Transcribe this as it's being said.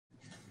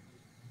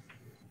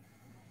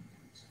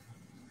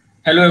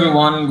Hello,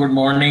 everyone. Good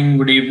morning,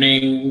 good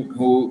evening,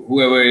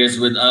 whoever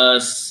is with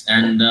us.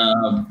 And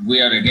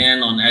we are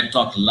again on Ed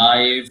Talk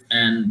Live.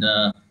 And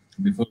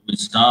before we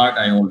start,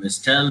 I always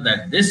tell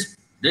that this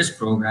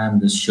program,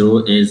 this show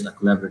is a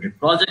collaborative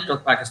project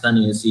of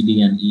Pakistani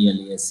ACD and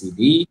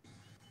ELESCD.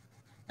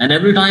 And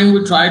every time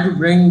we try to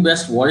bring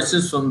best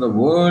voices from the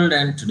world.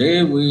 And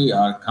today we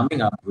are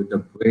coming up with a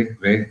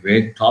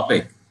great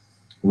topic,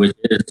 which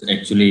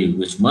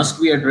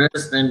must be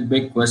addressed, and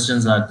big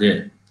questions are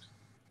there.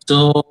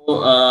 So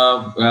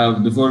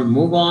before we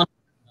move on,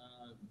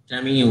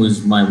 Tammy, who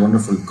is my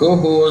wonderful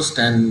co-host,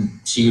 and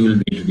she will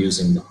be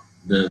introducing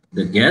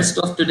the guest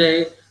of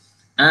today,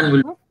 and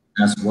will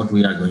ask what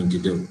we are going to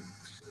do.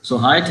 So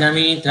hi,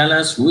 Tammy, tell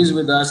us who is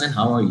with us and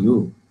how are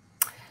you?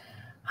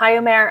 Hi,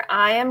 Umair.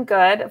 I am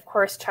good. Of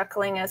course,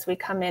 chuckling as we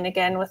come in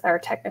again with our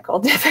technical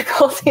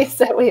difficulties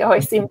that we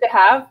always seem to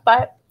have,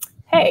 but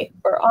hey,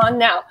 we're on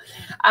now.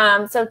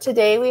 So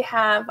today we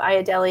have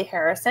Ayodele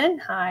Harrison.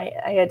 Hi,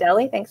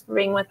 Ayodele. Thanks for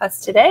being with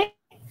us today.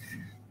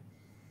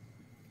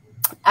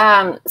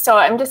 So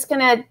I'm just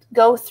going to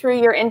go through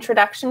your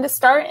introduction to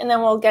start, and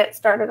then we'll get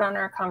started on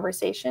our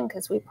conversation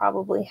because we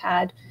probably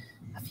had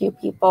a few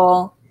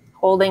people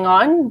holding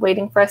on,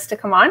 waiting for us to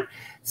come on.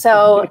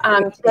 So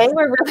today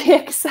we're really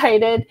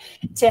excited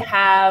to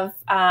have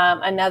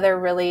another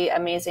really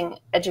amazing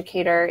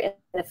educator in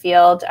the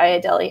field,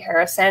 Ayodele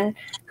Harrison,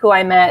 who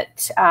I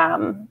met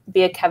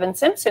via Kevin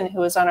Simpson, who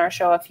was on our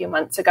show a few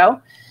months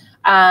ago.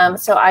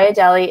 So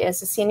Ayodele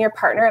is a senior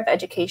partner of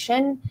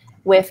education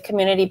with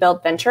Community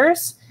Build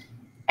Ventures,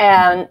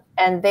 and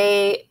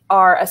they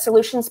are a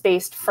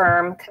solutions-based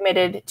firm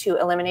committed to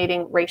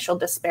eliminating racial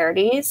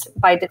disparities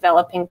by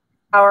developing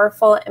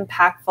powerful,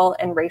 impactful,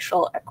 and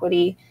racial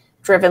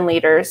equity-driven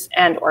leaders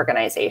and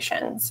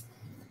organizations.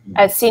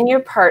 As senior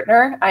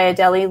partner,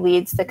 Ayodele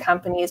leads the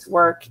company's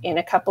work in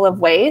a couple of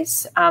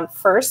ways.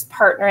 First,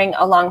 partnering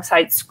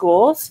alongside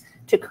schools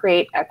to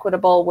create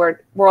equitable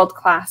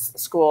world-class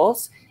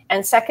schools.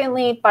 And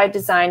secondly, by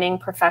designing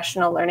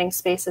professional learning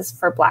spaces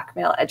for Black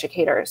male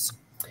educators.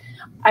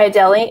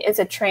 Ayodele is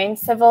a trained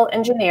civil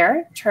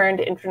engineer turned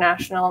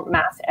international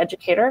math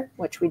educator,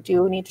 which we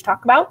do need to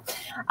talk about,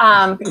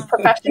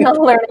 professional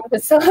learning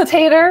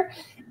facilitator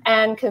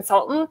and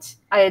consultant.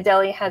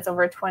 Ayodele has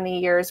over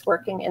 20 years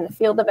working in the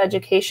field of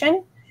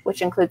education,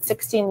 which includes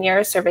 16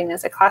 years serving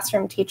as a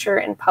classroom teacher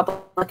in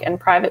public and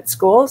private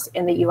schools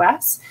in the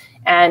US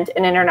and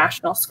an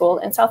international school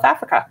in South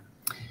Africa.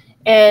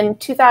 In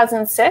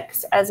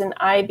 2006, as an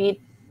IB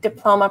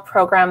diploma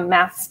program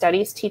math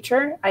studies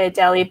teacher,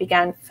 Ayodele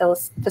began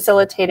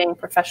facilitating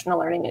professional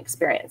learning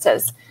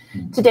experiences.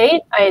 To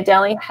date,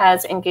 Ayodele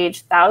has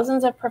engaged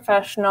thousands of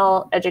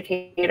professional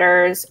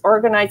educators,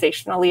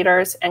 organizational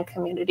leaders, and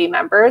community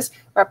members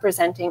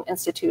representing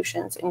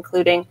institutions,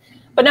 including,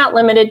 but not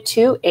limited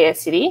to,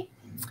 ASCD,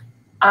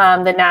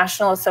 the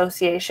National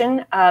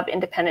Association of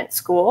Independent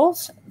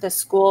Schools, the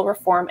School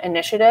Reform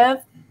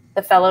Initiative,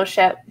 the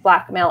Fellowship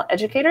Black Male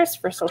Educators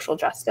for Social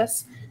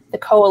Justice, the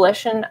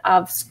Coalition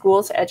of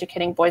Schools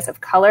Educating Boys of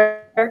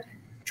Color,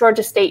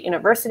 Georgia State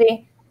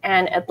University,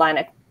 and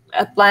Atlanta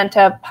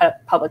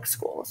Public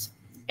Schools.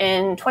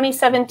 In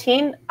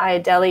 2017,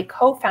 Ayodele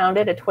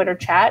co-founded a Twitter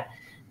chat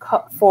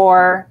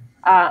called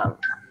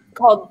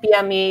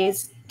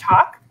BME's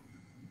Talk.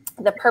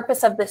 The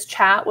purpose of this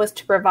chat was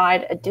to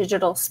provide a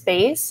digital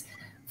space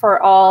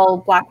for all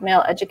Black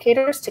male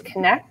educators to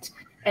connect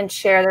and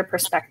share their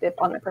perspective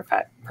on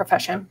the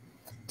profession.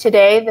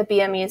 Today, the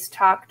BME's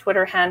Talk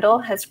Twitter handle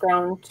has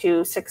grown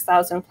to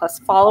 6,000 plus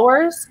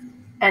followers.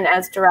 And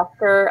as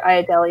director,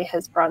 Ayodele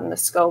has broadened the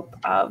scope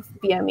of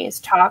BME's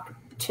Talk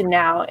to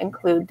now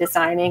include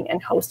designing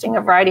and hosting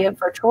a variety of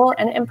virtual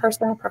and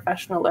in-person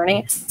professional learning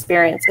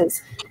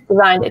experiences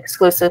designed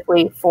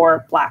exclusively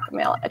for Black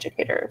male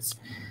educators.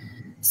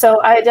 So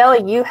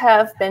Ayodele, you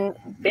have been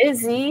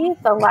busy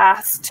the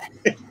last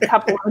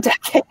couple of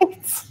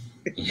decades.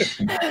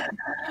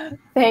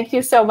 Thank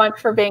you so much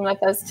for being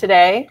with us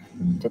today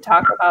to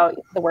talk about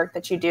the work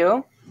that you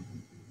do.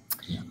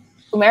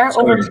 Umair,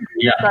 over to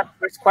you for the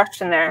first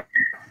question there.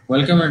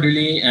 Welcome,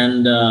 Ayodele,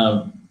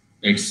 and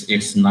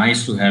it's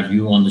nice to have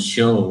you on the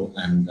show,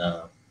 and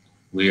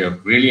we are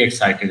really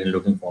excited and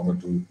looking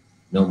forward to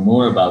know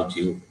more about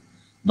you.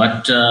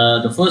 But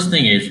the first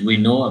thing is, we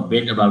know a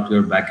bit about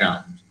your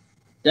background.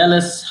 Tell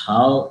us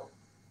how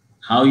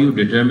you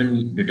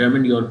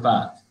determined your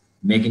path,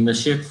 making the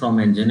shift from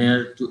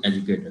engineer to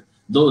educator.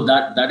 Though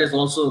that is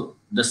also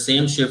the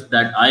same shift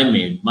that I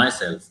made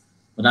myself.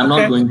 But I'm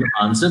not going to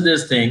answer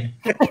this thing.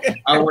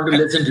 I want to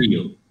listen to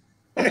you.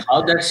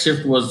 How that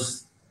shift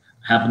was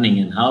happening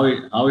and how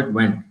it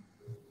went.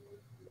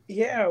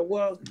 Yeah,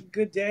 well,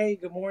 good day,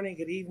 good morning,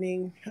 good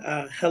evening.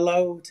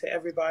 Hello to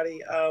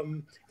everybody.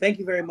 Thank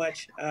you very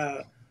much,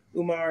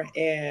 Umar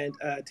and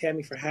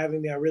Tammy, for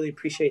having me. I really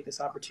appreciate this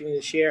opportunity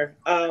to share.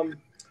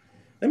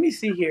 Let me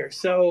see here.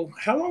 So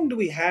how long do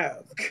we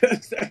have?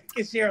 Because I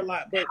can share a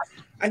lot, but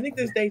I think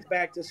this dates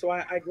back to, so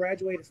I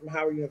graduated from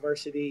Howard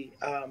University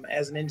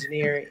as an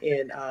engineer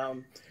in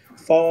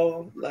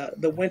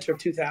the winter of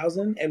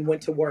 2000, and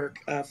went to work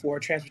for a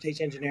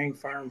transportation engineering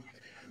firm.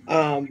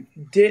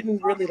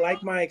 Didn't really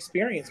like my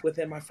experience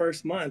within my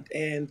first month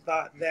and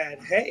thought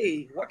that,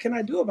 hey, what can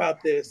I do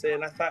about this?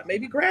 And I thought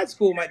maybe grad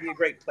school might be a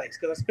great place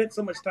because I spent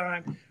so much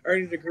time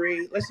earning a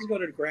degree. Let's just go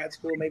to grad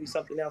school. Maybe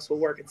something else will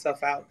work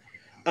itself out.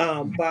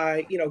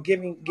 By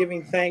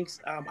giving thanks,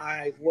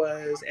 I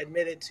was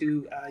admitted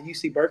to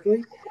UC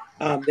Berkeley,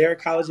 their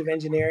College of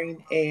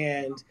Engineering,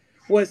 and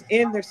was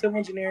in their civil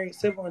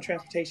and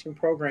transportation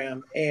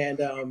program.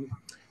 And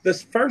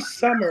this first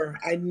summer,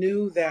 I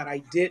knew that I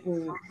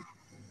didn't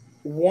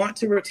want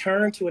to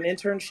return to an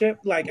internship.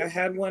 Like I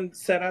had one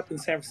set up in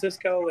San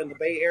Francisco in the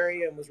Bay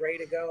Area and was ready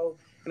to go.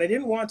 And I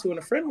didn't want to. And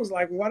a friend was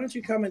like, well, why don't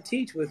you come and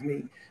teach with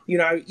me?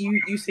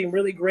 You seem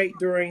really great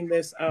during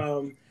this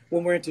when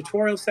we're in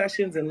tutorial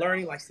sessions and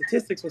learning. Like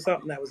statistics was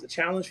something that was a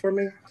challenge for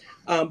me.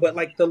 But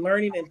like the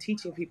learning and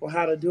teaching people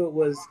how to do it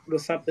was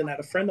something that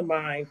a friend of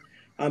mine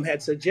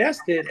had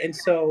suggested. And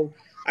so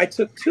I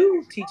took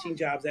two teaching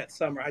jobs that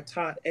summer. I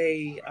taught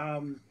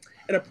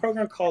in a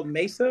program called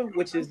MESA,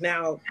 which is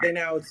now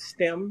it's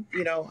STEM,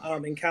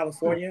 in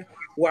California,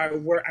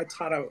 where I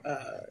taught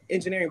a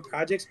engineering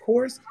projects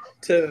course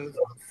to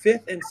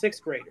fifth and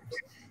sixth graders,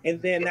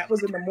 and then that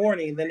was in the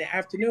morning. Then the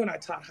afternoon, I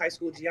taught high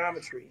school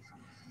geometry,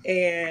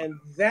 and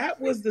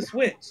that was the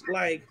switch.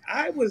 Like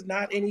I was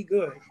not any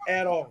good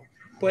at all,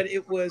 but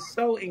it was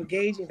so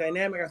engaging,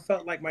 dynamic. I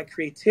felt like my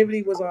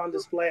creativity was on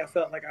display. I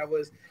felt like I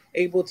was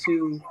able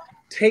to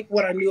take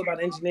what I knew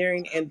about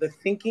engineering and the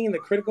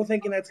critical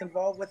thinking that's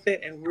involved with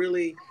it, and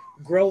really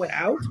grow it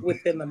out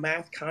within the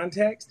math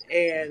context.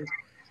 And,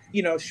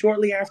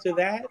 shortly after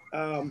that,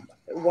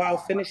 while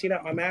finishing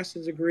up my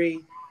master's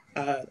degree,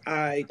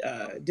 I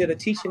did a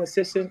teaching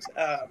assistant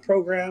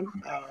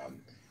program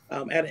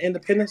at an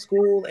independent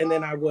school. And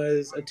then I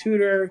was a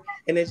tutor,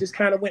 and it just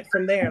kind of went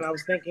from there. And I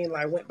was thinking,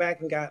 I went back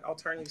and got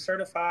alternative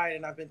certified,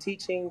 and I've been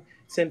teaching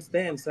since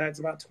then. So that's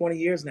about 20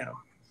 years now.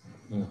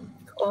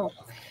 Cool.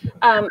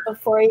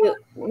 Before you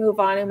move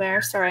on,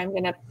 Umair, sorry, I'm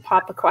going to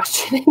pop a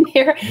question in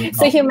here.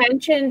 So you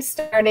mentioned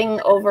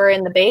starting over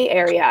in the Bay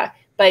Area,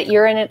 but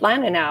you're in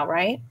Atlanta now,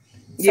 right?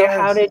 So yes.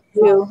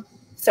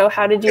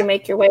 How did you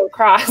make your way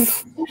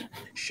across?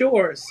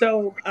 Sure.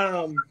 So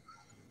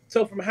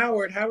from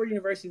Howard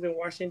University is in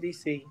Washington,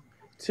 D.C.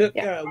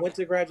 Went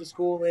to graduate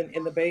school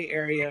in the Bay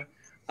Area.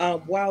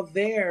 While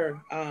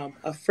there,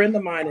 a friend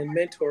of mine and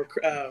mentor,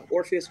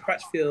 Orpheus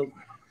Crutchfield,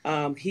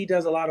 he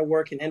does a lot of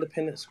work in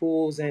independent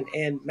schools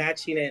and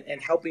matching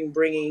and helping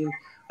bringing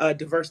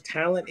diverse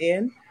talent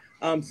in.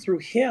 Through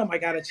him, I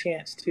got a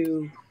chance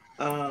to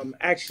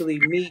actually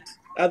meet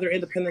other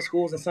independent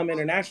schools and some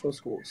international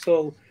schools.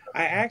 So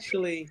I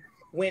actually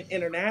went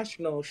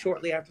international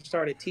shortly after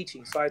started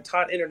teaching. So I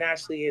taught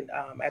internationally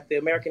at the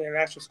American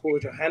International School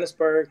of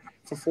Johannesburg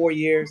for 4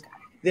 years,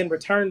 then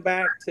returned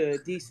back to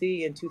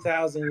DC in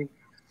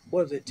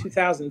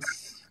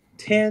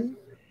 2010.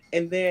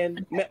 And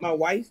then met my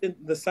wife in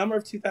the summer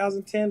of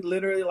 2010.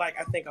 Literally,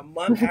 I think a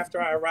month after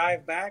I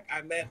arrived back,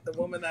 I met the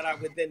woman that I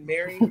would then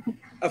marry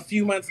a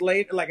few months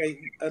later,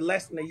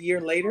 less than a year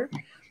later.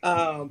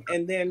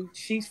 And then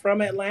she's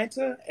from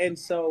Atlanta. And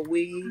so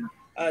we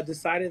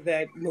decided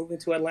that moving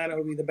to Atlanta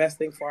would be the best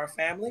thing for our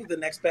family, the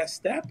next best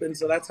step. And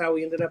so that's how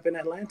we ended up in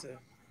Atlanta.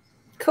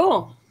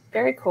 Cool.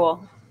 Very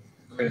cool.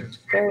 Great.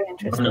 Very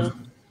interesting. Wonderful.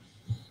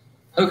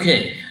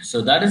 Okay,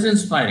 so that is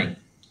inspiring.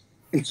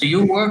 So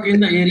you work in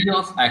the area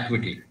of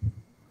equity,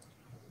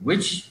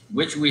 which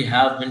we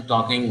have been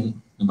talking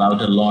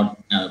about a lot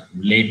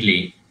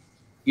lately.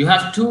 You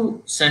have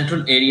two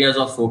central areas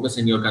of focus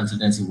in your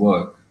consultancy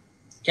work.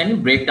 Can you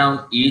break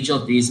down each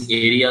of these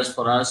areas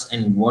for us,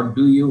 and what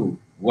you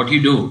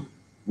do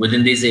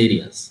within these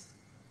areas?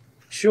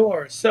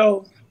 Sure.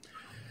 So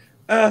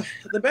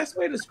the best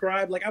way to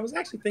describe, I was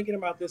actually thinking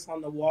about this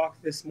on the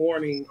walk this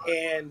morning,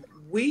 and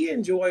we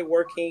enjoy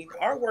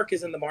our work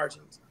is in the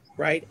margins,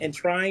 right? And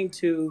trying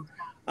to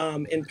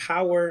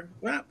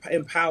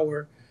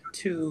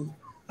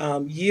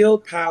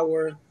yield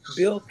power,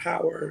 build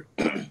power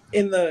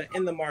in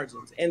the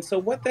margins. And so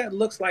what that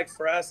looks like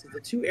for us is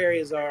the two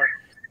areas are,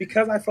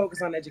 because I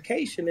focus on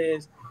education,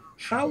 is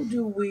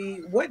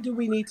what do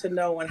we need to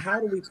know, and how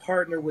do we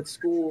partner with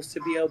schools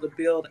to be able to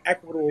build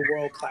equitable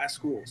world-class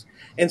schools?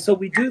 And so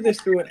we do this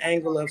through an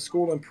angle of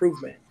school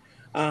improvement.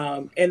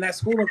 And that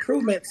school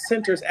improvement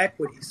centers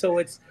equity. So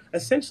it's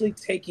essentially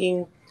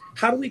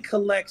how do we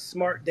collect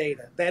smart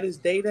data? That is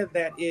data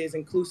that is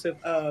inclusive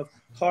of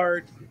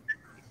hard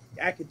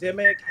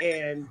academic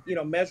and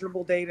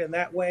measurable data in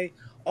that way.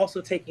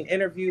 Also taking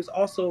interviews,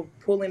 also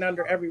pulling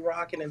under every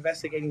rock and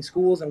investigating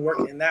schools and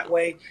working in that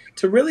way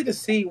to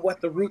see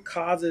what the root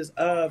causes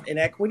of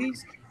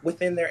inequities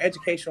within their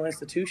educational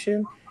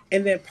institution,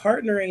 and then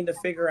partnering to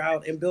figure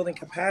out and building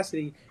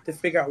capacity to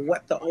figure out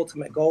what the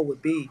ultimate goal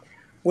would be.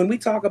 When we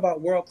talk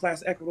about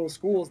world-class equitable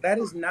schools, that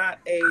is not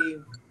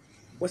that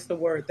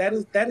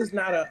is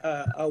not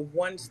a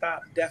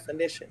one-stop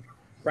definition,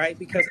 right?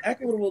 Because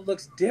equitable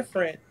looks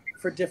different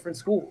for different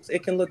schools.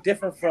 It can look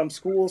different from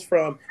schools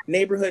from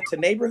neighborhood to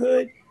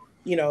neighborhood,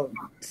 you know,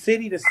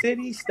 city to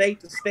city, state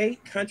to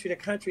state, country to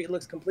country, it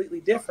looks completely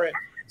different.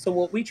 So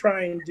what we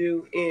try and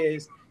do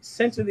is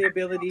center the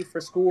ability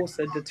for schools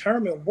to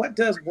determine what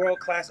does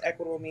world-class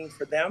equitable mean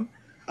for them,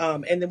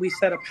 and then we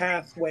set a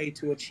pathway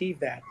to achieve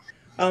that.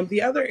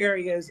 The other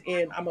areas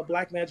I'm a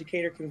Black male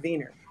educator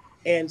convener.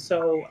 And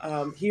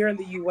so here in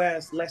the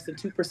US, less than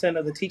 2%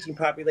 of the teaching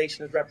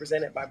population is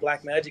represented by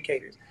Black male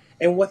educators.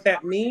 And what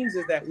that means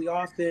is that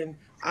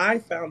I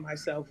found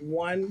myself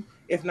one,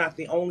 if not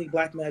the only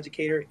Black male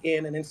educator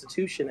in an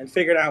institution, and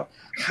figured out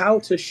how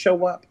to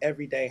show up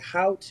every day,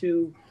 how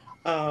to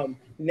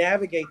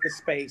navigate the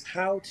space,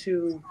 how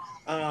to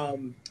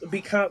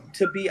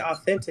be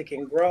authentic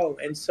and grow.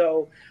 And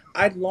so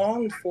I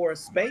longed for a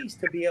space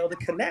to be able to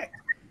connect.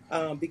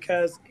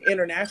 Because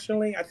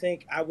internationally, I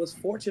think I was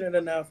fortunate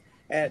enough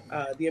at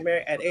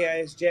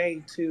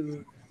AISJ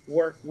to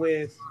work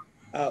with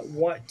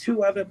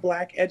two other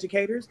Black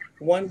educators.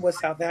 One was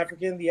South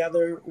African, the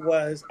other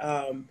was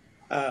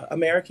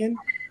American.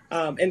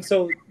 And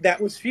so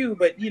that was few,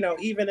 but you know,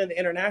 even in the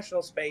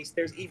international space,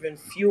 there's even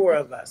fewer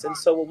of us. And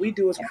so what we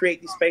do is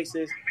create these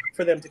spaces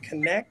for them to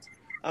connect,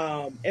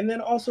 and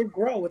then also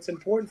grow. It's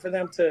important for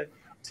them to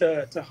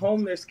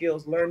hone their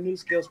skills, learn new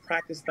skills,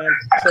 practice them,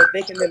 so that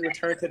they can then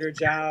return to their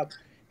job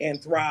and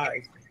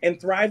thrive.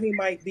 And thriving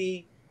might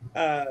be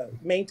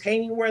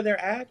maintaining where they're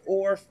at,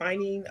 or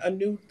finding a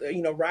new,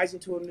 rising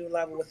to a new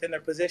level within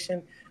their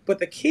position. But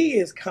the key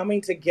is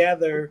coming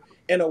together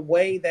in a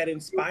way that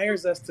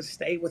inspires us to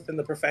stay within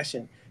the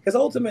profession. Because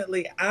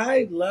ultimately,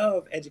 I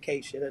love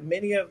education, and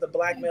many of the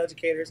Black male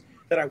educators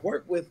that I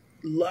work with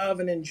love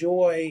and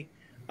enjoy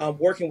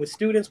working with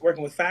students,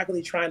 working with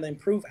faculty, trying to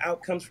improve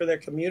outcomes for their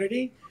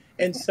community.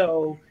 And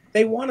so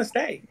they want to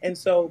stay. And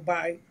so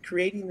by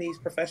creating these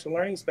professional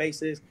learning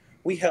spaces,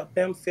 we help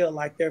them feel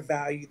like they're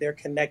valued, they're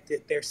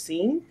connected, they're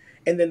seen,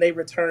 and then they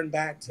return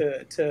back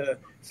to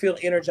feel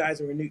energized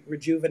and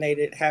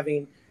rejuvenated,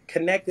 having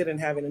connected and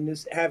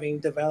having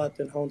developed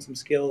and honed some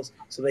skills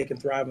so they can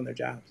thrive on their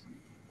jobs.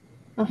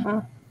 Mm-hmm.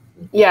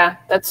 Yeah,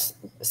 that's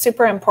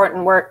super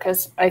important work,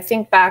 because I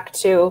think back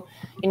to,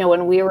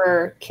 when we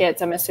were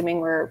kids, I'm assuming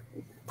we're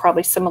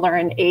probably similar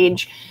in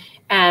age.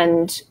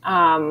 And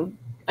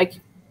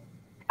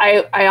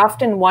I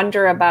often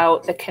wonder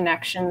about the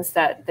connections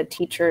that the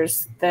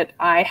teachers that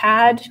I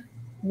had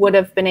would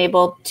have been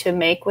able to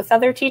make with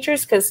other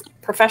teachers, because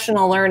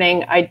professional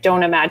learning, I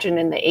don't imagine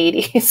in the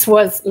 80s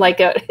was like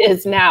it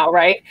is now,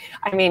 right?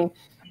 I mean,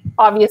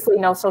 obviously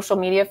no social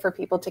media for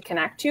people to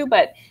connect to,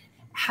 but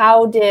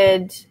how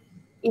did,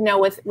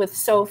 with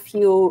so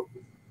few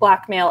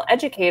Black male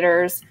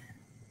educators,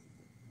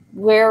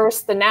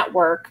 where's the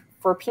network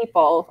for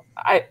people?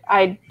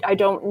 I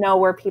don't know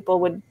where people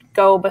would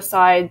go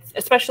besides,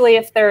 especially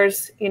if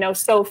there's,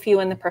 so few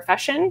in the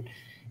profession.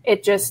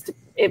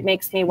 It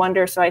makes me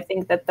wonder. So I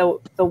think that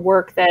the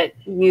work that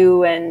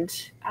you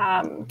and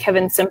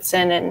Kevin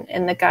Simpson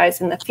and the guys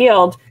in the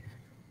field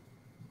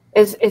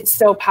it's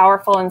so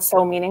powerful and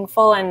so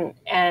meaningful,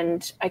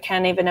 and I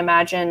can't even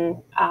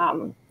imagine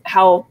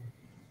how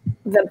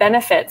the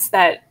benefits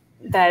that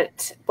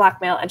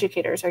Black male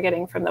educators are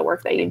getting from the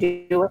work that you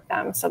do with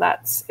them. So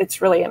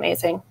it's really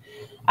amazing.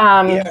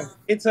 Yeah,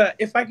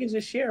 if I can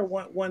just share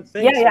one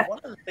thing. Yeah, so yeah. One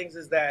of the things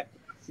is that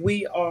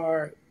we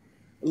are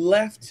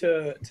left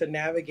to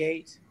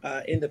navigate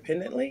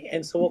independently,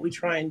 and so what we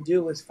try and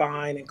do is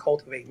find and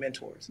cultivate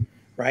mentors,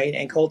 right?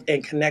 And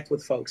connect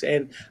with folks.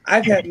 And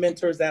I've had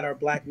mentors that are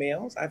Black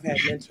males. I've had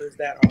mentors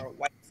that are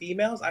white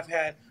females. I've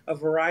had a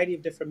variety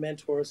of different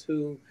mentors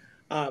who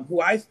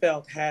I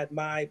felt had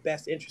my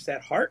best interest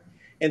at heart,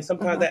 and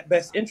sometimes that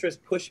best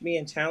interest pushed me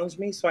and challenged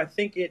me. So I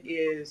think it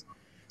is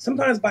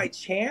sometimes by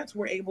chance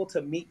we're able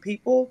to meet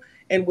people.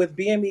 And with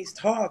BME's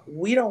Talk,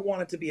 we don't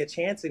want it to be a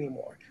chance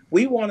anymore.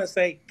 We want to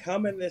say,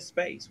 come in this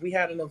space. We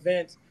had an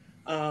event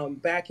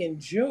back in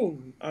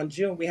June. On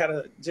June, we had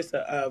just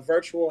a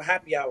virtual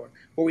happy hour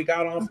where we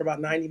got on for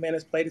about 90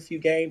 minutes, played a few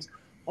games.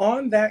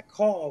 On that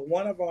call,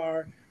 one of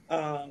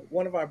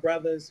our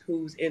brothers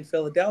who's in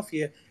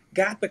Philadelphia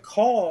got the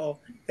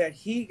call that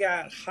he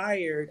got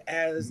hired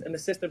as an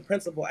assistant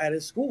principal at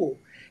his school.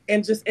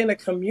 And just in a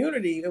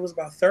community, it was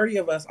about 30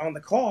 of us on the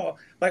call,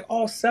 like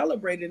all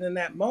celebrated in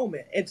that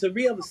moment. And to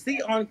be able to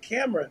see on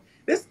camera,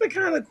 this is the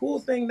kind of cool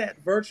thing that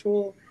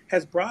virtual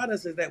has brought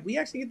us, is that we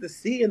actually get to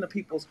see into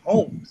people's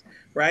homes,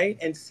 right?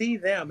 And see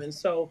them. And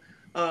so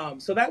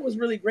that was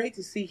really great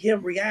to see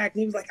him react.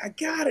 And he was like, I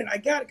got it,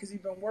 because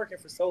he's been working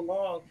for so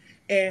long.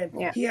 And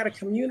he had a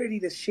community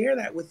to share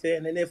that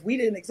within. And if we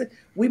didn't exist,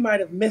 we might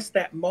have missed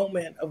that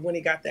moment of when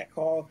he got that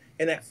call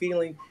and that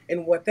feeling.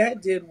 And what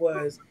that did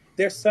was,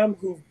 there's some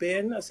who've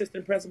been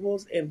assistant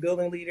principals and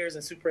building leaders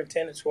and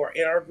superintendents who are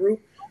in our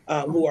group,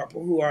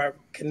 who are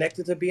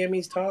connected to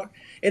BME's Talk.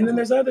 And then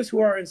there's others who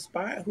are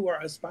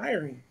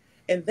aspiring.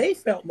 And they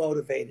felt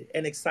motivated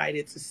and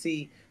excited to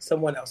see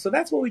someone else. So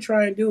that's what we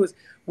try and do, is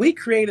we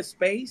create a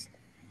space,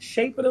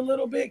 shape it a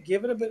little bit,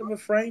 give it a bit of a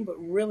frame, but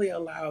really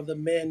allow the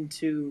men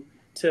to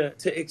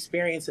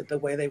experience it the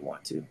way they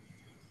want to.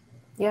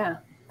 Yeah,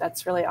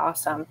 That's really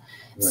awesome.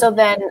 Right. So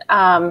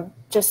then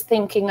just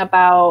thinking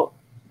about,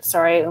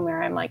 sorry,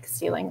 Umar, I'm like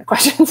stealing the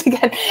questions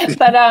again,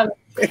 but I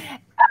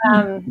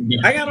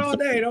got all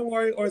day, don't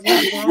worry, or as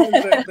long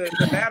as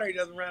the battery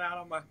doesn't run out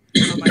on my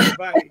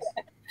device.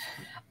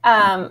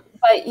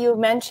 But you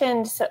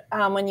mentioned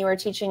when you were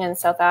teaching in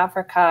South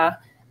Africa,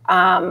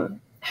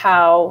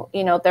 how,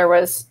 you know, there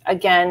was,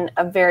 again,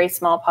 a very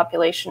small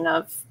population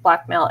of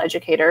Black male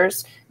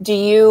educators. Do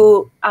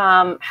you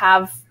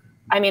have,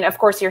 I mean, of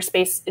course, your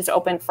space is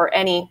open for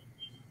any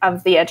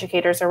of the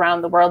educators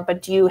around the world,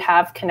 but do you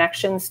have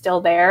connections still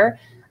there?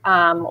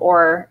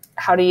 Or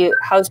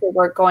how's your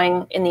work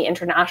going in the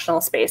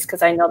international space?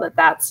 Because I know that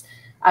that's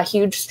a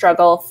huge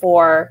struggle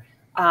for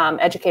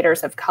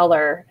educators of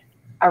color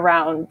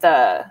around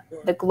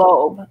the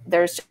globe.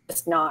 There's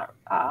just not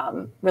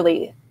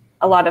really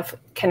a lot of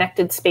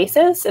connected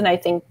spaces. And I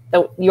think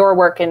your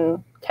work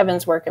and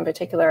Kevin's work in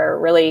particular are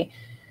really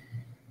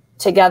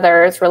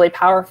together. It's really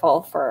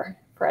powerful for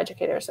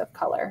educators of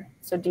color.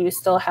 So do you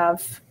still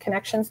have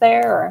connections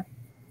there? Or?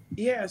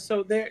 Yeah,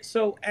 so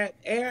at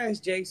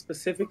AISJ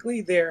specifically,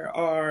 there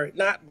are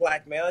not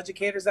Black male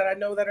educators that I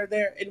know that are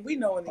there. And we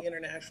know in the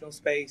international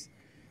space,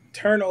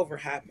 turnover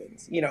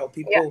happens. You know,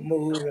 people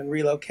move and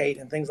relocate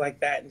and things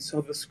like that. And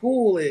so the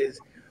school is,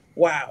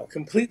 wow,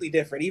 completely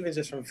different, even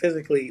just from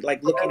physically,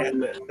 like looking at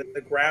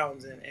the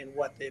grounds and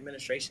what the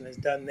administration has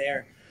done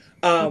there.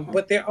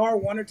 But there are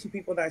one or two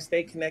people that I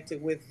stay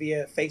connected with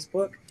via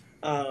Facebook.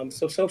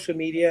 So social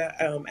media,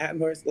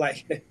 atmos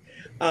like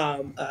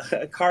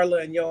Carla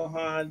and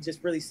Johan,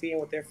 just really seeing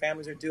what their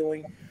families are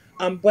doing.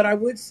 But I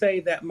would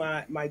say that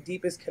my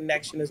deepest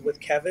connection is with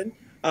Kevin.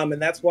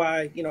 And that's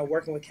why, you know,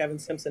 working with Kevin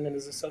Simpson and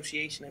his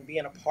association and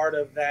being a part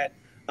of that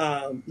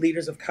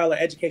leaders of color,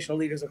 educational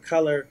leaders of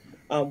color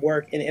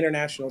work in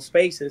international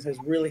spaces has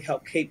really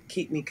helped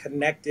keep me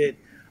connected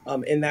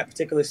in that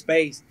particular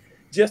space.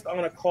 Just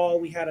on a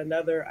call, I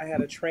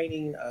had a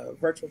training,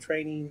 virtual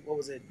training, what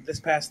was it, this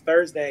past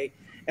Thursday,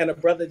 and a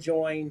brother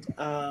joined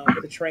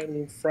the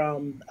training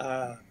from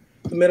the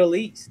Middle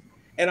East.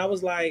 And I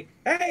was like,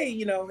 hey,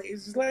 you know,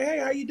 it's just like, hey,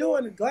 how you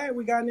doing? Glad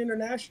we got an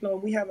international.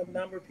 And we have a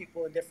number of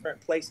people in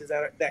different places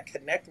that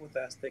connect with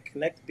us, that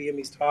connect to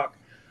BME's Talk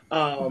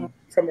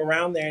from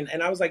around there.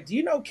 And I was like, do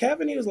you know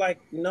Kevin? He was like,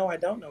 no, I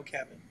don't know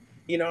Kevin.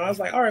 You know, I was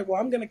like, all right, well,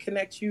 I'm going to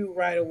connect you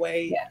right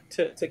away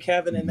to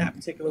Kevin in that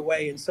particular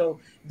way. And so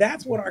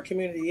that's what our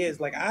community is.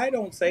 Like, I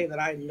don't say that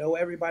I know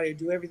everybody or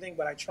do everything,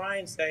 but I try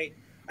and say,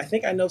 I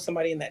think I know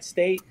somebody in that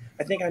state.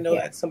 I think I know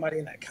that somebody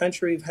in that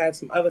country. We've had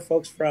some other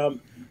folks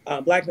from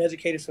Black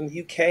educators from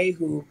the UK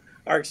who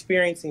are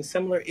experiencing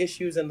similar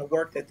issues in the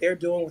work that they're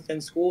doing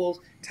within schools,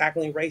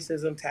 tackling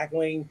racism,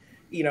 tackling,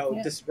 you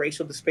know,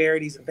 racial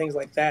disparities and things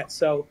like that.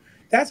 So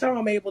that's how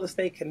I'm able to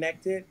stay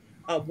connected.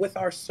 With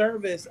our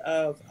service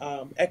of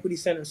Equity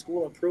Center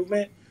School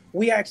Improvement,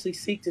 we actually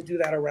seek to do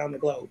that around the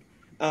globe.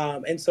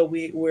 And so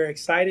we're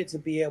excited to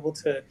be able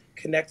to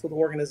connect with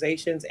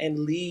organizations and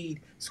lead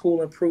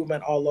school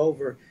improvement all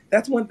over.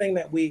 That's one thing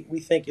that we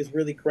think is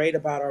really great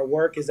about our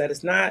work, is that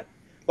it's not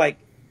like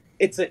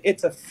it's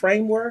a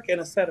framework and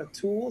a set of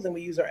tools, and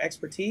we use our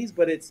expertise,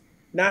 but it's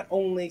not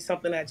only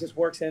something that just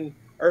works in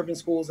urban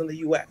schools in the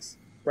U.S.,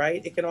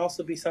 right? It can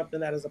also be something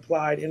that is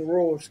applied in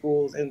rural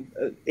schools and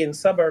in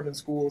suburban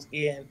schools,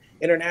 in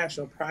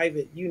international,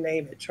 private, you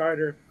name it,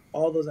 charter,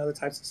 all those other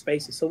types of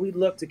spaces. So we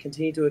look to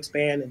continue to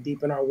expand and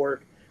deepen our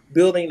work,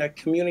 building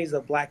communities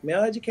of Black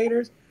male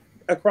educators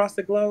across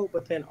the globe,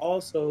 but then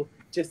also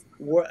just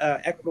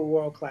equitable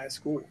world-class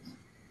schools.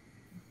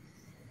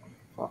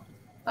 Cool.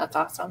 That's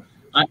awesome.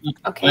 I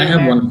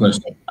have one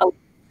question.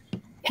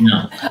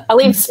 I'll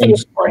leave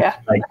space for you.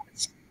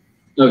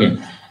 Okay.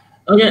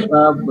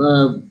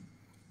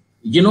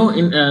 You know,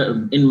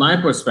 in my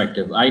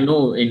perspective, I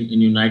know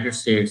in United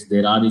States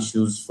there are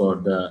issues for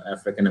the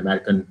African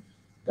American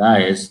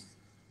guys.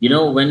 You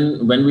know,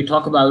 when we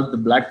talk about the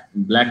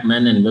black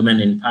men and women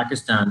in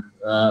Pakistan,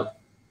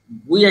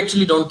 we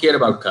actually don't care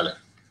about color.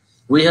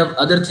 We have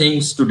other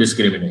things to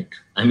discriminate.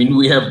 I mean,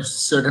 we have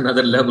certain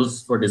other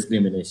levels for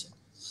discrimination,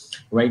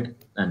 right?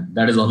 And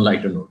that is on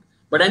lighter note.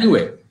 But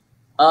anyway,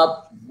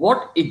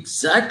 what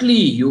exactly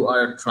you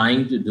are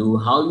trying to do,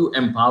 how you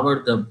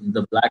empower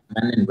the Black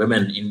men and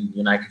women in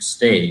United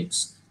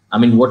States. I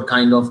mean, what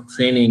kind of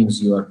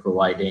trainings you are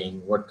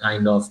providing, what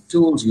kind of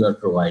tools you are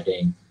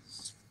providing,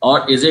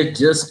 or is it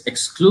just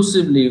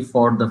exclusively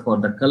for the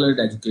colored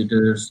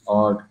educators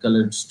or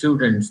colored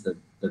students, the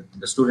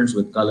students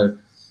with color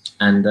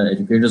and the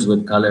educators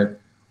with color,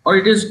 or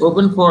it is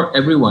open for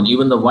everyone,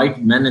 even the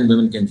white men and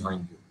women can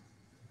join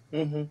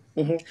you?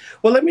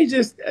 Well, let me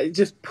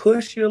just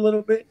push you a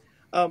little bit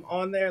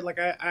on there. Like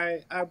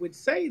I would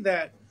say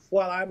that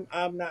while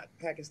I'm not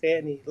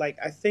Pakistani, like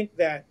I think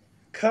that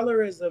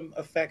colorism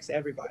affects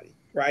everybody,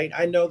 right?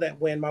 I know that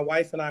when my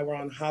wife and I were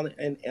on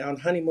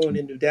honeymoon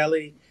in New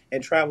Delhi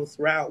and traveled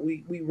throughout,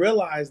 we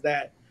realized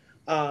that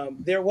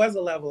there was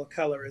a level of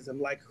colorism,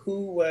 like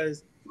who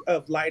was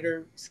of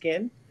lighter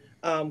skin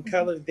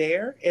color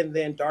there, and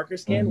then darker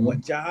skin, what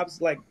jobs,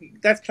 like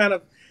that's kind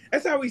of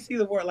that's how we see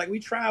the world. Like we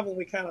travel, and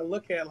we kind of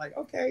look at like,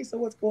 okay, so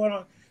what's going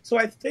on? So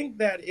I think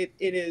that it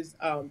is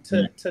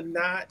to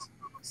not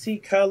see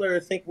color or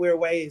think we're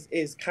ways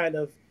is kind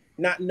of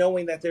not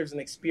knowing that there's an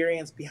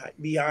experience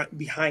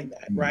behind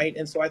that, right?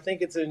 And so I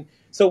think it's in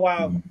so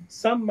while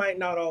some might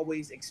not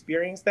always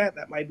experience that,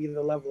 that might be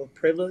the level of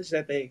privilege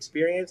that they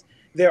experience.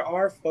 There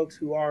are folks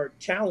who are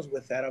challenged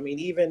with that. I mean,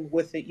 even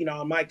with it,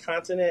 on my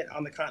continent,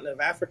 on the continent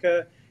of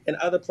Africa, and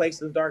other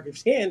places of darker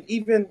skin,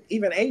 even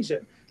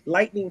Asia,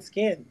 lightening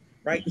skin,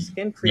 right? The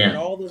skin treatment, Yeah.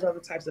 all those other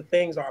types of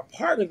things are a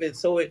part of it.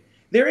 So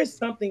there is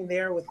something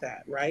there with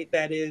that, right?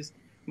 That is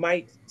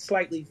might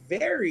slightly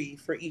vary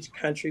for each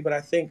country, but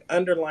I think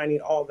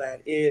underlining all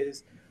that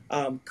is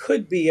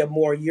could be a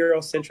more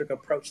Eurocentric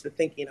approach to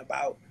thinking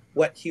about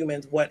what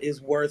humans, what is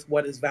worth,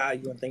 what is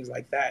value, and things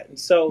like that. And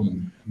so,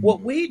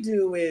 what we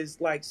do is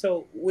like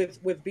so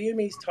with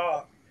BME's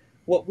talk,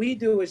 what we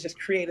do is just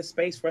create a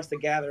space for us to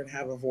gather and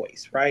have a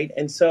voice, right?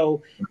 And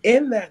so,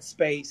 in that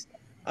space,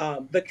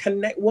 the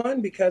connect one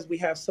because we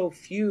have so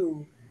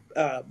few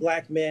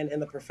Black men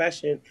in the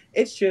profession,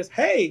 it's just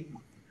hey,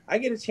 I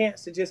get a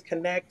chance to just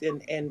connect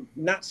and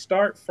not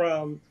start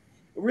from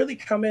really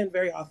come in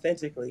very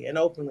authentically and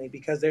openly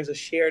because there's a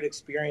shared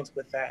experience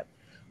with that.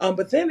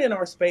 But then in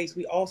our space,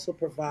 we also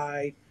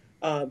provide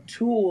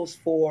tools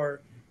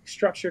for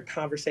structured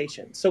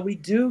conversation. So we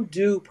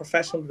do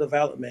professional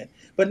development,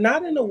 but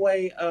not in a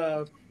way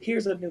of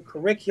here's a new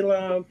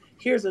curriculum,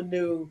 here's a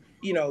new,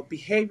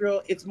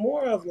 behavioral. It's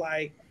more of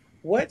like,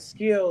 what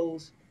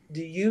skills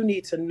do you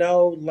need to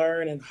know,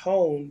 learn, and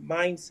hone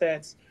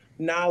mindsets,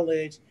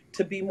 knowledge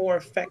to be more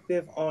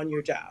effective on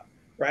your job,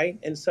 right?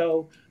 And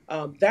so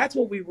that's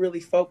what we really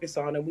focus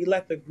on, and we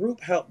let the group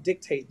help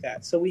dictate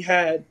that. So we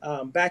had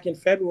back in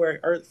February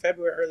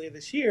earlier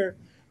this year,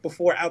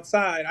 before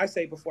outside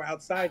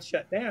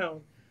shut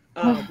down,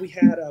 we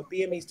had a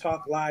BME's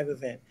Talk live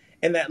event,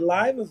 and that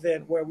live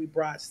event where we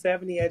brought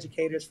 70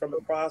 educators from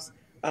across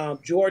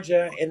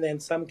Georgia, and then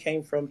some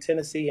came from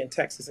Tennessee and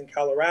Texas and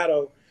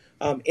Colorado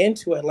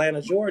into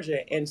Atlanta,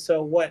 Georgia. And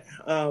so what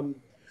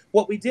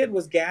we did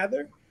was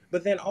gather.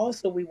 But then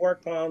also we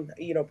worked on,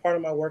 part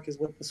of my work is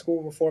with the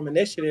School Reform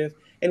Initiative,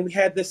 and we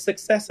had this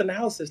success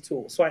analysis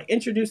tool. So I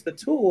introduced the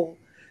tool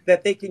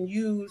that they can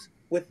use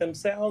with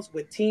themselves,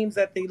 with teams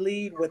that they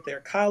lead, with their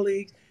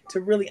colleagues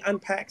to really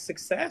unpack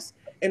success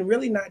and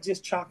really not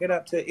just chalk it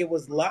up to it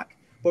was luck,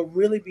 but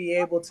really be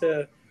able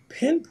to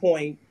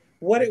pinpoint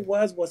what it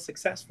was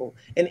successful.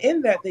 And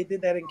in that, they did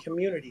that in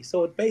community.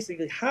 So it's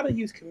basically how to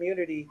use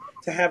community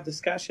to have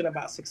discussion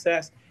about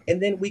success.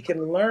 And then we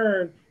can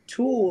learn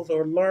tools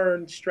or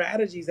learn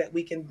strategies that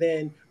we can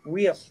then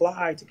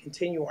reapply to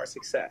continue our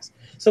success.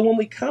 So when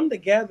we come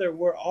together,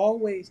 we're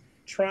always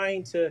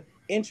trying to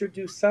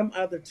introduce some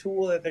other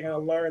tool that they're going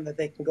to learn that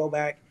they can go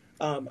back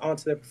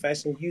onto their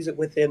profession, use it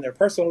within their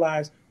personal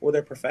lives or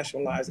their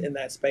professional lives in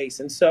that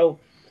space. And so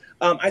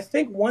I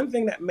think one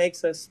thing that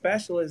makes us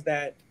special is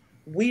that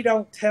we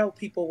don't tell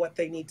people what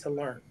they need to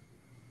learn.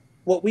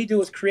 What we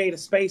do is create a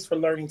space for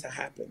learning to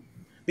happen.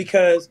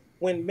 Because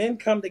when men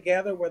come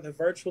together, whether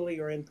virtually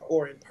or in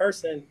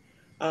person,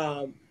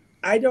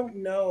 I don't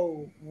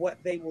know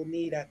what they will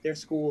need at their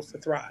schools to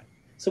thrive.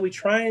 So we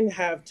try and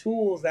have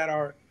tools that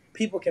are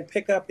people can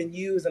pick up and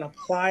use and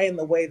apply in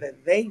the way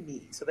that they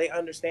need, so they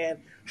understand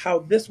how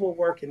this will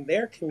work in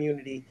their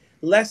community,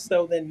 less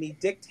so than me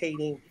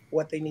dictating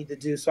what they need to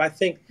do. So I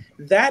think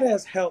that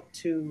has helped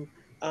to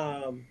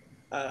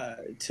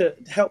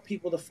help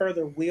people to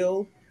further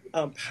wield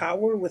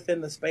power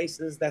within the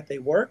spaces that they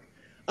work.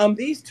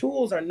 These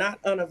tools are not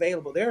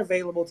unavailable. They're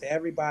available to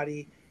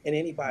everybody and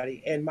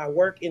anybody. And my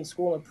work in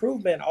school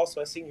improvement,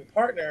 also a senior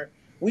partner,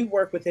 we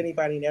work with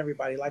anybody and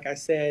everybody. Like I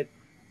said,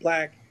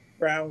 Black,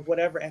 brown,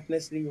 whatever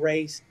ethnicity,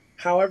 race,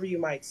 however you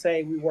might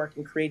say, we work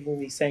in creating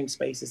these same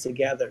spaces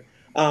together.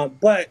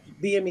 But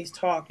BME's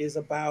Talk is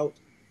about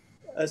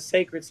a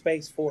sacred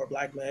space for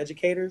Black male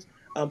educators.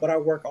 But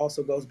our work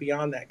also goes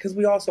beyond that because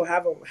we also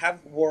have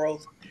a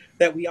world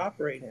that we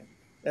operate in.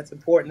 That's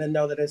important to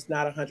know that it's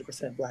not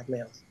 100% Black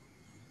males.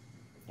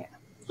 Yeah.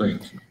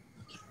 Great.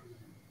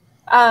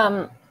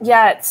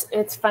 Yeah,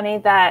 it's funny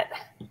that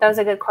was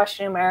a good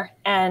question, Umair,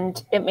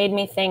 and it made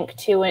me think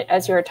too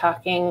as you were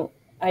talking,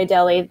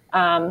 Ayodele.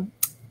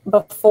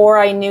 Before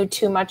I knew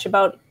too much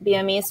about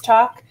BME's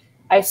Talk,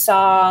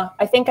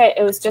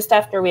 it was just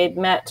after we had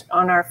met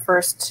on our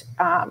first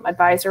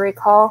advisory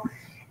call,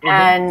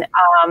 and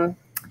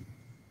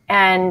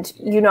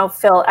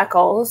Phil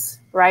Eccles,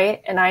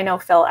 right? And I know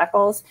Phil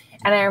Eccles.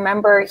 And I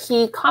remember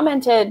he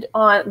commented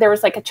on, there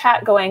was like a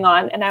chat going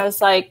on, and I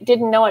was like,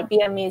 didn't know what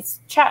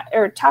BME's chat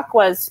or talk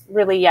was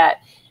really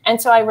yet.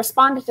 And so I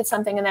responded to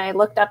something, and then I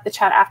looked up the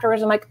chat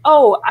afterwards. I'm like,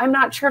 oh, I'm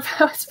not sure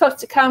if I was supposed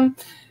to come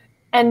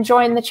and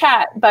join the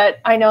chat, but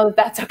I know that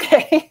that's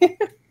okay.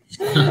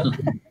 But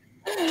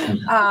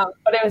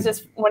it was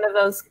just one of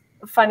those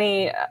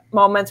funny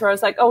moments where I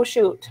was like, oh,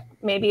 shoot,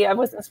 maybe I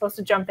wasn't supposed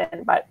to jump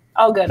in, but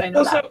all good. I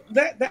know that. So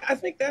that I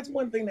think that's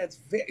one thing that's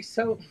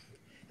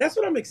that's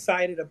what I'm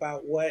excited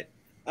about.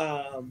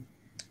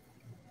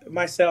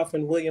 myself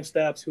and William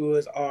Stubbs, who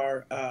is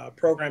our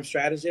program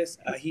strategist.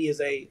 He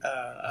is a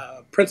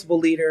principal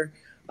leader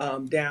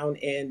down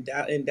in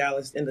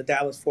Dallas, in the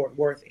Dallas Fort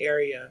Worth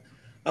area.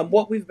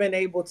 What we've been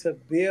able to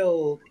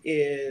build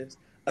is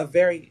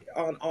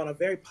on a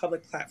very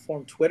public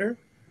platform, Twitter,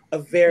 a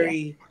Yeah.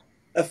 very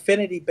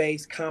affinity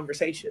based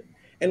conversation.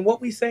 And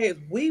what we say is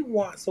we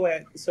want so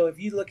if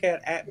you look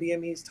at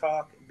BMES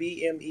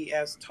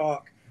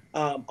Talk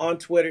on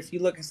Twitter, if you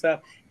look us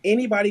up,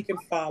 anybody can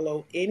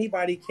follow,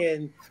 anybody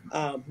can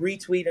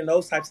retweet, and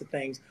those types of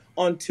things.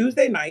 On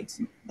Tuesday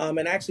nights,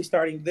 and actually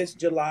starting this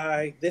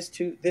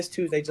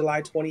Tuesday,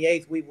 July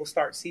 28th, we will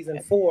start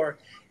season 4.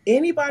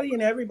 Anybody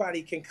and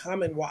everybody can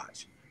come and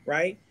watch,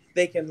 right?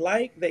 They can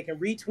like, they can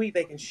retweet,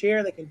 they can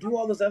share, they can do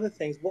all those other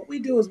things. What we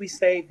do is we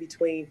say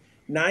between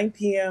 9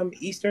 p.m.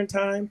 Eastern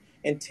time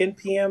and 10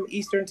 p.m.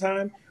 Eastern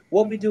time.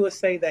 What we do is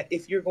say that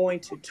if you're going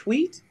to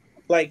tweet,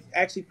 like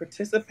actually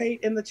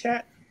participate in the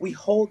chat, we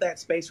hold that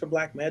space for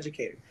Black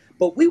educators.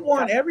 But we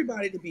want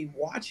everybody to be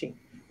watching,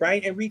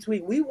 right? And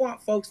retweet. We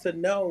want folks to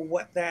know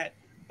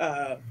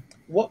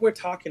what we're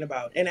talking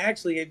about. And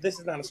actually, this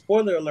is not a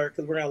spoiler alert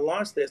because we're going to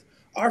launch this.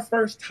 Our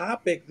first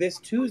topic this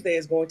Tuesday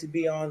is going to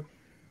be on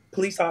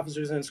police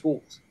officers in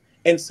schools.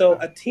 And so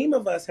a team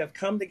of us have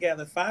come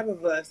together, 5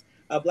 of us,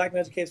 Black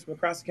educators from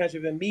across the country,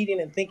 have been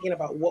meeting and thinking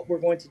about what we're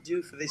going to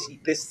do for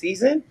this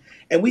season.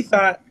 And we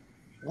thought,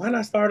 why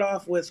not start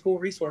off with school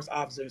resource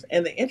officers?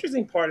 And the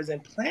interesting part is in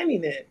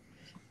planning it,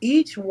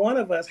 each one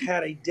of us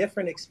had a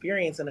different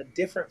experience and a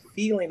different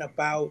feeling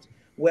about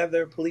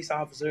whether police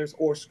officers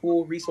or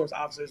school resource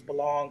officers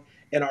belong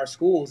in our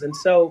schools. And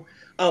so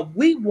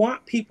we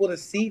want people to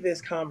see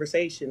this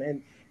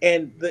conversation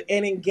and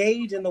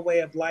engage in the way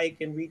of like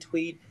and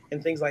retweet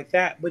and things like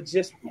that, but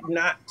just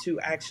not to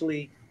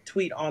actually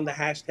tweet on the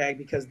hashtag,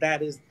 because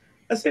that is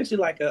essentially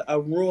like a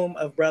room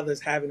of brothers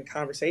having a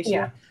conversation.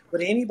 Yeah.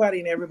 But anybody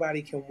and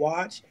everybody can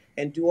watch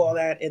and do all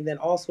that, and then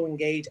also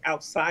engage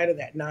outside of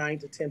that 9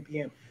 to 10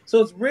 p.m. So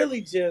it's really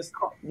just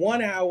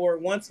 1 hour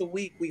once a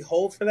week we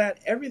hold for that.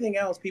 Everything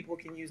else, people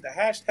can use the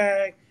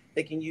hashtag,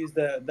 they can use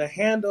the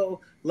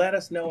handle, let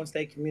us know, and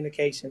stay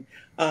communication.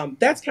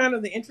 That's kind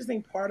of the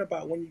interesting part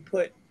about when you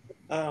put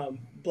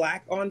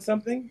Black on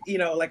something,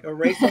 like a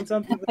race on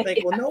something. People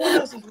think, well, no one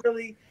else is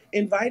really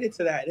invited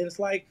to that. And it's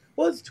like,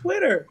 well, it's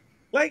Twitter.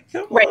 Like,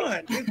 come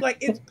on. It's like,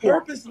 it's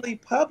purposely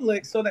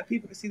public so that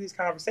people can see these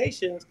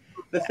conversations.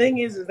 The thing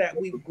is that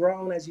we've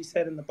grown, as you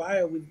said in the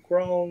bio, we've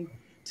grown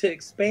to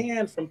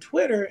expand from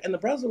Twitter. And the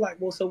brothers were like,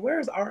 well, so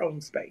where's our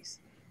own space?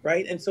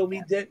 Right. And so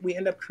we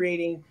end up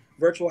creating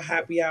virtual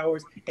happy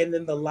hours and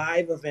then the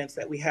live events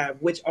that we have,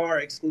 which are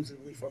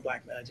exclusively for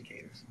Black male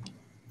educators.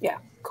 Yeah,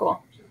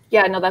 cool.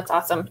 Yeah, no, that's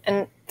awesome.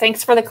 And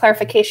thanks for the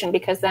clarification,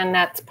 because then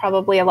that's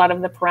probably a lot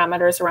of the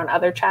parameters around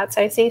other chats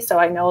I see. So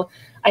I know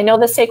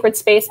the sacred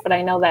space, but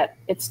I know that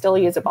it's still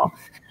usable.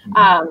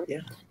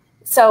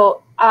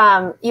 So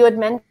you had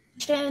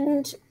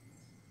mentioned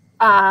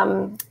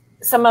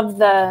some of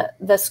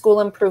the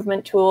school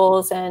improvement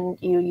tools, and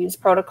you use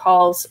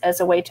protocols as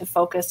a way to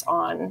focus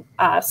on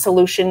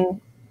solution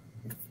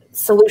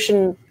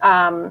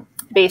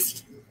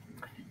based.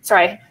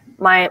 Sorry,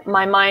 my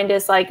mind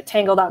is like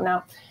tangled up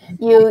now.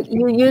 You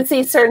use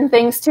these certain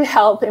things to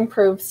help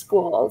improve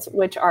schools,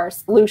 which are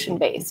solution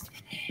based.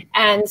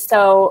 And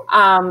so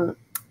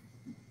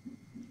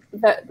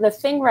the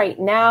thing right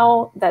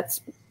now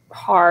that's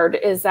hard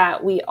is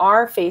that we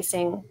are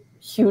facing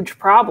huge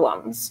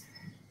problems.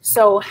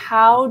 So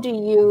how do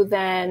you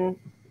then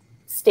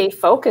stay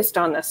focused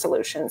on the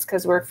solutions?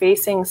 Because we're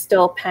facing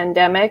still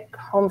pandemic,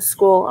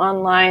 homeschool,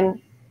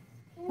 online,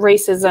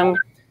 racism,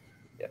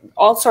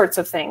 all sorts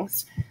of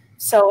things.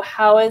 So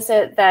how is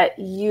it that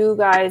you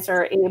guys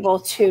are able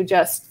to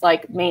just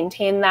like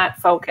maintain that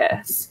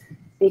focus?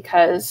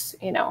 Because,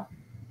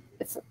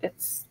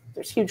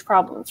 there's huge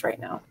problems right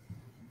now.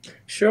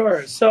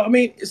 Sure. So,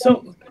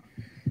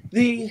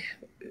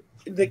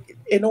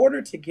 in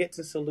order to get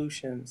to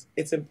solutions,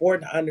 it's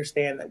important to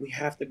understand that we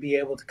have to be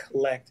able to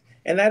collect.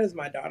 And that is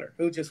my daughter,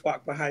 who just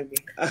walked behind me.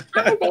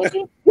 Hi,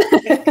 baby.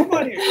 Come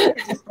on here,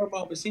 just for a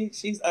moment.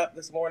 She's up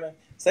this morning.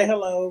 Say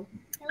hello.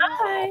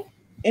 Hi.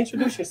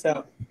 Introduce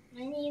yourself.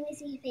 My name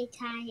is Ife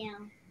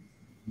Tayo.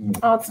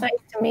 Oh, it's nice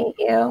to meet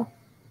you.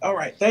 All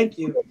right, thank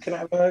you. Can I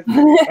have a hug?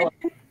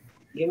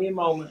 Give me a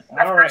moment.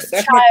 All right,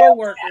 that's my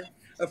coworker.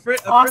 A friend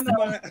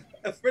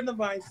of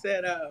mine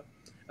said a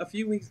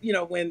few weeks,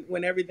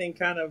 when everything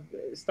kind of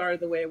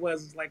started the way it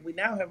was, it's like we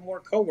now have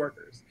more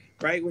coworkers,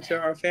 right? Which are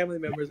our family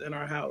members in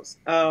our house.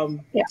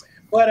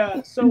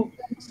 But so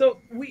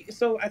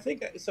I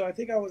think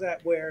I was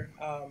at where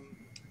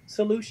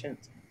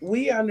solutions.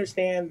 We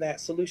understand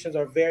that solutions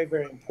are very,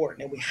 very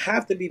important, and we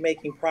have to be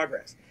making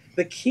progress.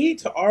 The key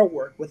to our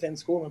work within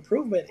school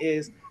improvement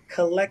is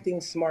collecting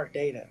smart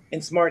data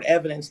and smart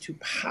evidence to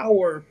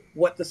power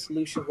what the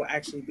solution will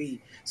actually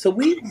be. So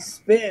we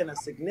spend a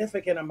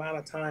significant amount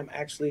of time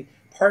actually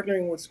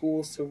partnering with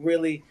schools to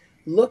really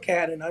look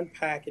at and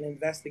unpack and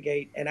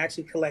investigate and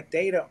actually collect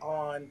data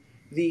on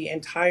the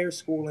entire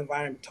school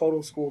environment,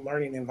 total school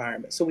learning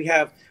environment. So we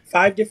have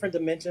 5 different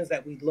dimensions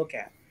that we look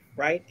at,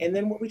 right? And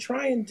then what we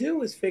try and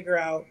do is figure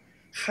out,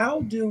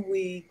 how do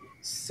we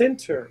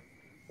center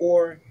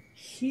or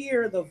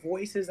hear the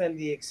voices and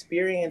the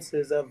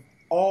experiences of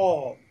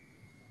all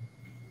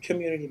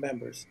community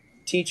members,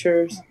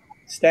 teachers,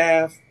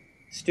 staff,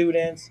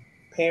 students,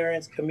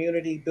 parents,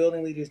 community,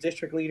 building leaders,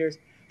 district leaders.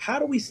 How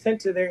do we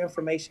center their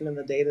information in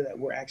the data that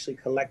we're actually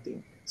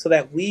collecting so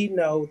that we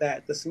know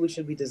that the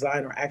solutions we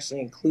design are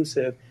actually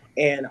inclusive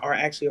and are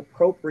actually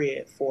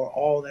appropriate for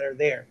all that are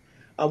there?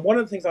 One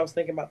of the things I was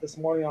thinking about this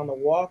morning on the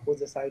walk was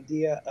this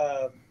idea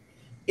of,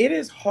 it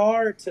is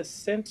hard to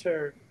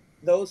center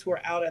those who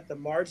are out at the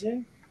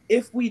margin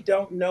if we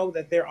don't know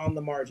that they're on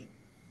the margin.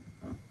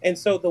 And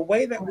so the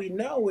way that we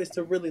know is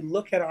to really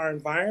look at our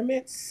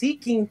environment,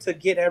 seeking to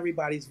get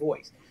everybody's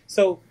voice.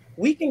 So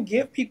we can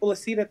give people a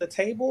seat at the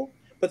table,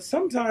 but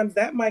sometimes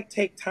that might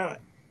take time,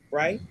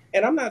 right?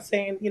 And I'm not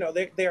saying,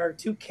 there are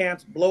 2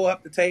 camps: blow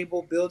up the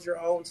table, build your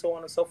own, so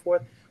on and so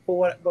forth.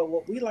 But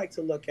what we like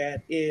to look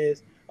at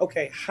is,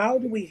 okay, how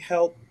do we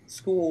help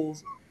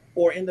schools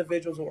or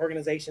individuals or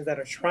organizations that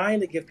are trying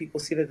to give people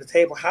a seat at the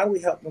table? How do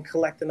we help them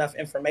collect enough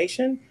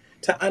information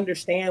to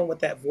understand what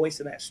that voice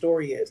and that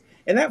story is?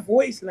 And that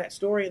voice and that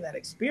story and that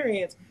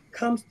experience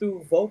comes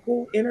through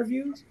vocal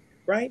interviews,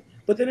 right?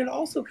 But then it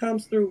also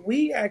comes through,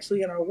 we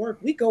actually, in our work,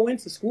 we go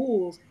into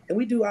schools and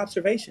we do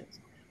observations.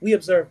 We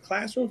observe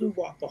classrooms, we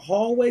walk the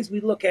hallways,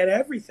 we look at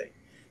everything.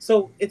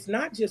 So it's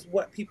not just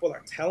what people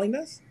are telling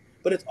us,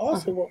 but it's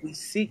also what we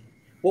see.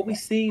 What we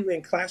see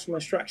in classroom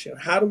instruction.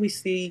 How do we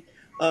see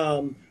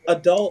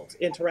adults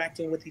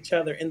interacting with each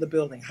other in the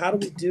building? How do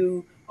we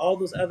do all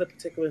those other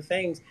particular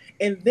things?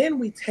 And then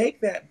we take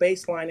that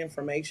baseline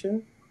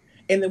information,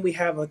 and then we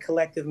have a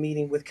collective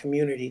meeting with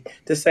community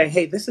to say,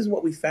 hey, this is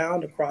what we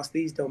found across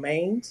these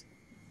domains.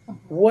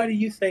 What do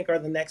you think are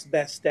the next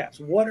best steps?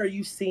 What are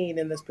you seeing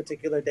in this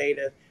particular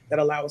data that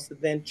allow us to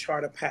then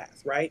chart a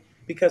path, right?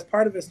 Because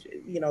part of it,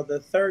 the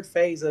third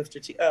phase of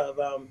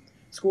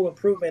school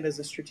improvement is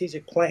a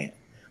strategic plan.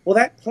 Well,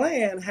 that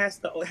plan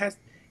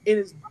it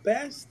is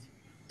best.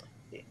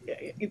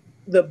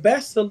 The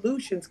best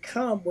solutions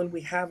come when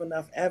we have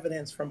enough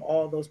evidence from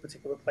all those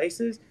particular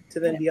places to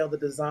then be able to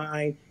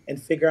design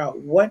and figure out,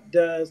 what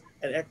does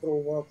an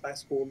equitable world-class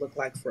school look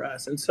like for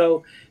us. And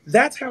so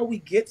that's how we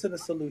get to the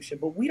solution,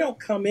 but we don't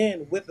come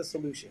in with a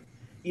solution.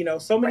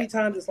 So many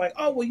times it's like,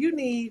 oh, well, you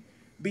need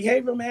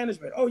behavioral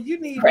management. Oh, you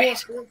need more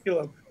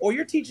curriculum, or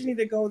your teachers need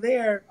to go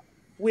there,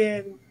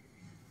 when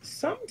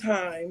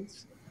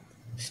sometimes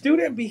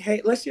student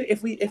behavior,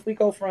 if we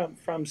go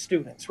from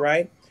students,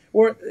 right?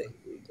 Or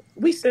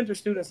we center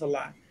students a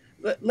lot.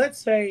 Let's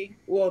say,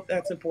 well,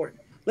 that's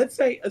important. Let's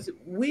say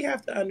we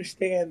have to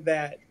understand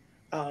that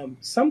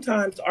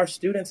sometimes our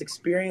students'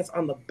 experience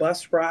on the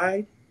bus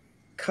ride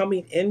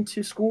coming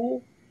into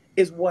school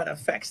is what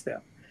affects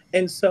them.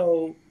 And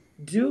so,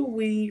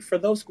 for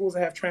those schools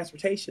that have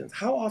transportations,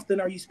 how often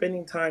are you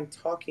spending time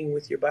talking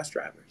with your bus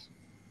drivers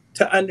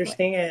to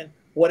understand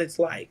what it's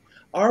like?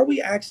 Are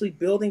we actually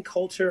building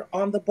culture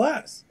on the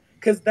bus?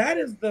 Because that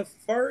is the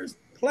first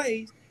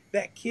place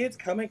that kids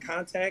come in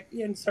contact,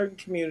 in certain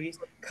communities,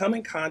 come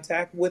in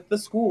contact with the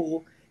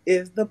school,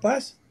 is the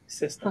bus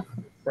system,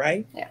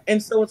 right? Yeah.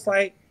 And so it's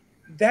like,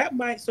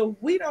 so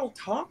we don't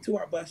talk to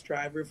our bus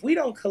driver, if we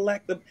don't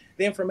collect the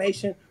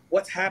information,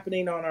 what's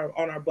happening on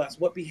our bus,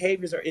 what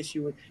behaviors are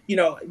issuing,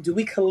 do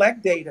we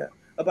collect data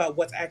about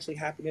what's actually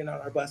happening on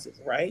our buses,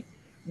 right?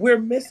 We're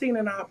missing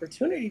an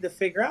opportunity to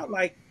figure out,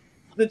 like,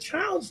 the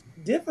child's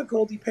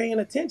difficulty paying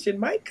attention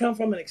might come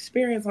from an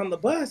experience on the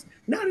bus,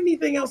 not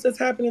anything else that's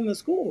happening in the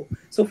school.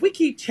 So if we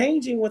keep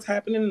changing what's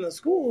happening in the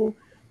school,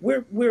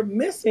 we're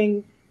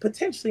missing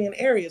potentially an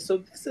area. So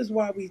this is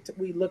why we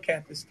look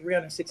at this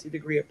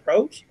 360-degree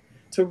approach,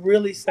 to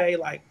really say,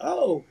 like,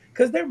 oh,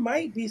 because there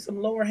might be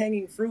some lower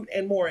hanging fruit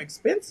and more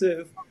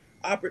expensive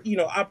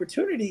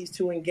opportunities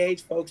to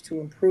engage folks to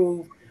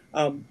improve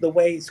the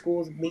way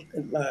schools meet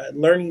the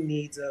learning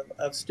needs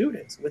of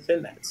students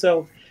within that.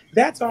 So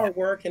that's our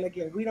work. And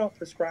again, we don't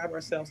prescribe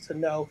ourselves to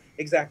know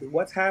exactly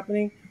what's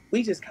happening.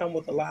 We just come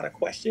with a lot of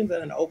questions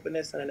and an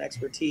openness and an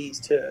expertise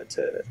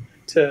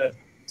to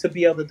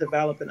be able to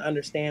develop and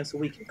understand, so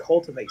we can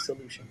cultivate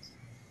solutions.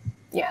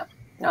 Yeah,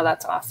 no,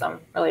 that's awesome.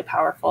 Really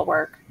powerful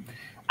work.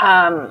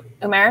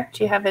 Umair,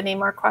 do you have any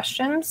more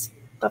questions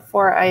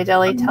before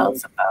Ayodele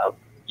tells about?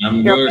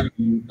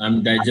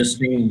 I'm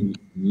digesting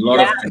a lot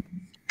of things.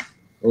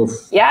 Oof.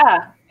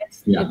 Yeah,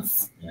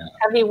 it's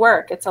heavy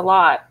work. It's a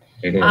lot.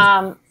 It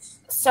is.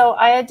 So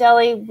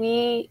Ayodele,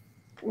 we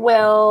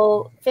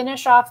will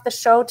finish off the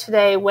show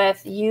today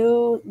with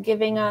you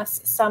giving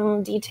us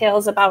some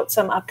details about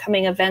some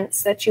upcoming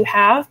events that you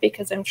have,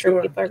 because I'm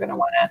sure people are going to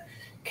want to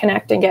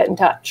connect and get in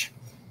touch.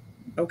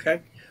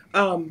 Okay.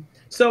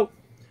 So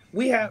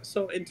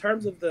in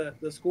terms of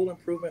the school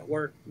improvement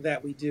work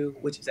that we do,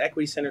 which is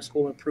Equity Center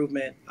School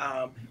Improvement,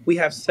 we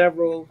have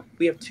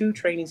 2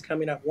 trainings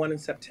coming up, one in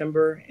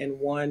September and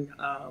one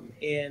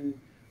in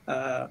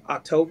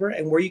October.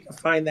 And where you can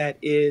find that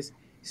is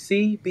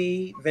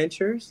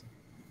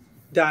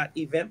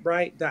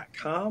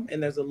cbventures.eventbrite.com,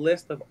 and there's a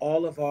list of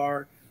all of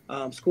our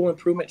school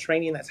improvement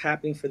training that's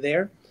happening for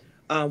there.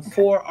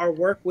 For our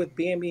work with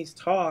BME's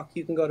Talk,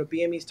 you can go to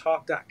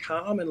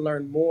bmestalk.com and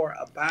learn more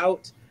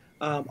about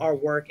our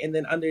work. And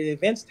then under the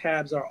events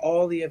tabs are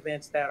all the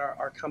events that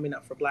are coming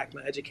up for Black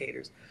male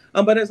educators.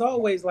 But as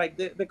always, like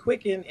the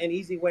quick and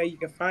easy way, you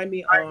can find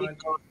me on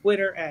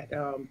Twitter at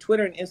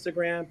Twitter and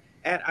Instagram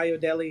at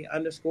Ayodele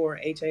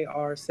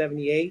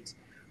 _HAR78.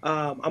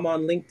 I'm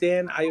on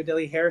LinkedIn,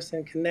 Ayodele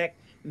Harrison Connect.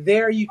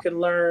 There you can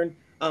learn,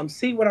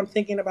 see what I'm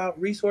thinking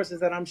about, resources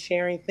that I'm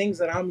sharing, things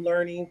that I'm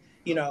learning,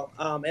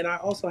 and I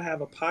also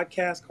have a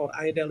podcast called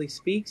Ayodele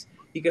Speaks.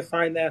 You can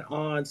find that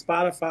on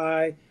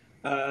Spotify,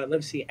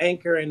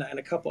 Anchor, and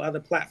a couple other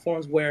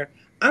platforms where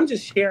I'm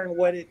just sharing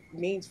what it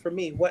means for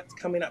me, what's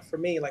coming up for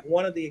me. Like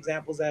one of the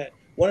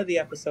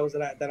episodes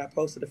that I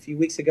posted a few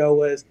weeks ago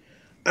was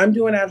I'm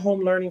doing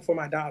at-home learning for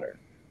my daughter,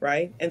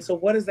 right? And so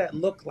what does that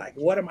look like?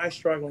 What am I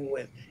struggling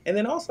with? And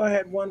then also I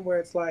had one where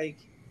it's like,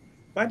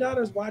 my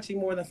daughter's watching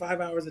more than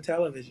 5 hours of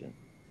television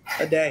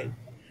a day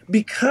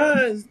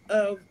because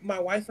of my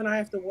wife and I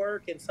have to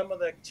work and some of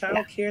the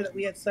child care that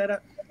we had set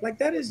up. Like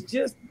that is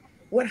just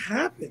what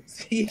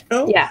happens,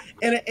 Yeah.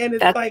 And it's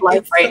that's like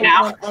life right so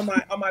now. on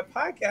my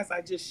podcast, I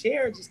just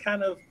share just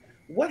kind of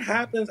what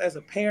happens as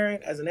a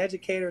parent, as an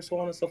educator, so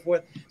on and so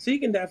forth. So you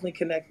can definitely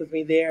connect with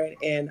me there,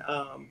 and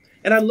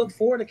I look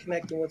forward to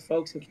connecting with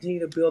folks and continue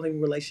to building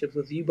relationships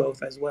with you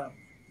both as well.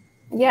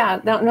 Yeah,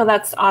 no,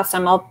 that's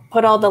awesome. I'll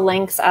put all the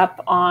links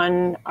up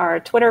on our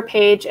Twitter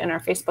page and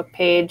our Facebook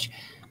page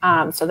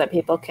so that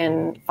people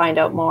can find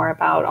out more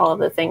about all of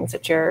the things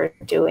that you're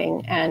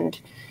doing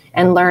and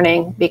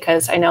learning,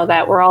 because I know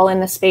that we're all in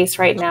the space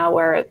right now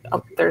where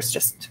there's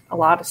just a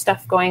lot of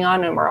stuff going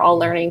on and we're all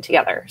learning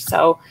together.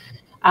 So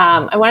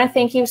I want to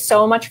thank you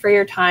so much for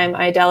your time,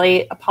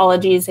 Ayodele.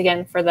 Apologies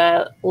again for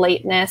the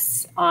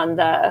lateness on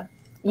the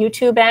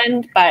YouTube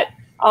end, but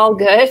all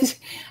good.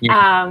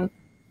 Yeah.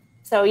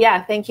 So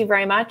yeah, thank you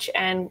very much,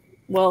 and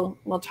we'll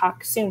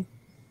talk soon.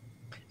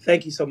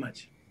 Thank you so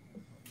much.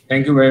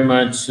 Thank you very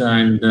much,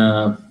 and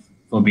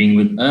for being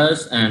with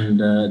us. And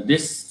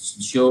this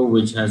show,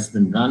 which has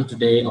been run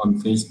today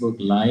on Facebook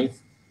Live,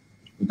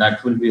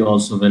 that will be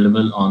also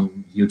available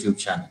on YouTube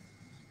channel.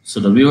 So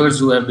the viewers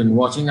who have been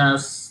watching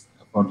us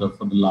for the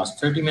last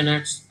 30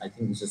 minutes, I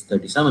think this is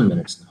 37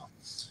 minutes now.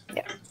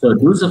 Yeah. So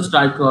do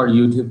subscribe to our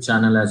YouTube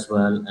channel as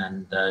well,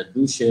 and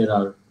do share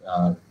our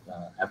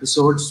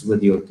episodes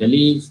with your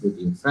colleagues, with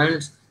your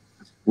friends.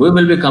 We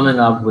will be coming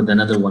up with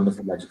another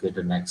wonderful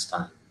educator next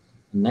time.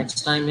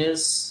 Next time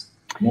is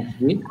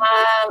next week?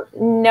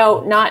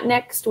 No, not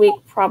next week.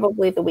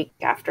 Probably the week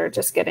after.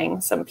 Just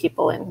getting some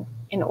people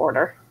in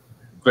order.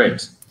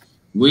 Great.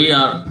 We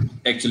are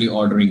actually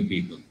ordering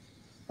people.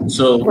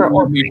 So we're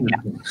ordering.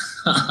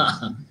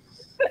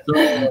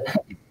 So,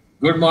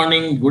 good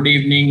morning, good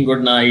evening,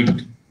 good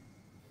night,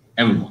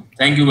 everyone.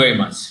 Thank you very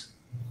much.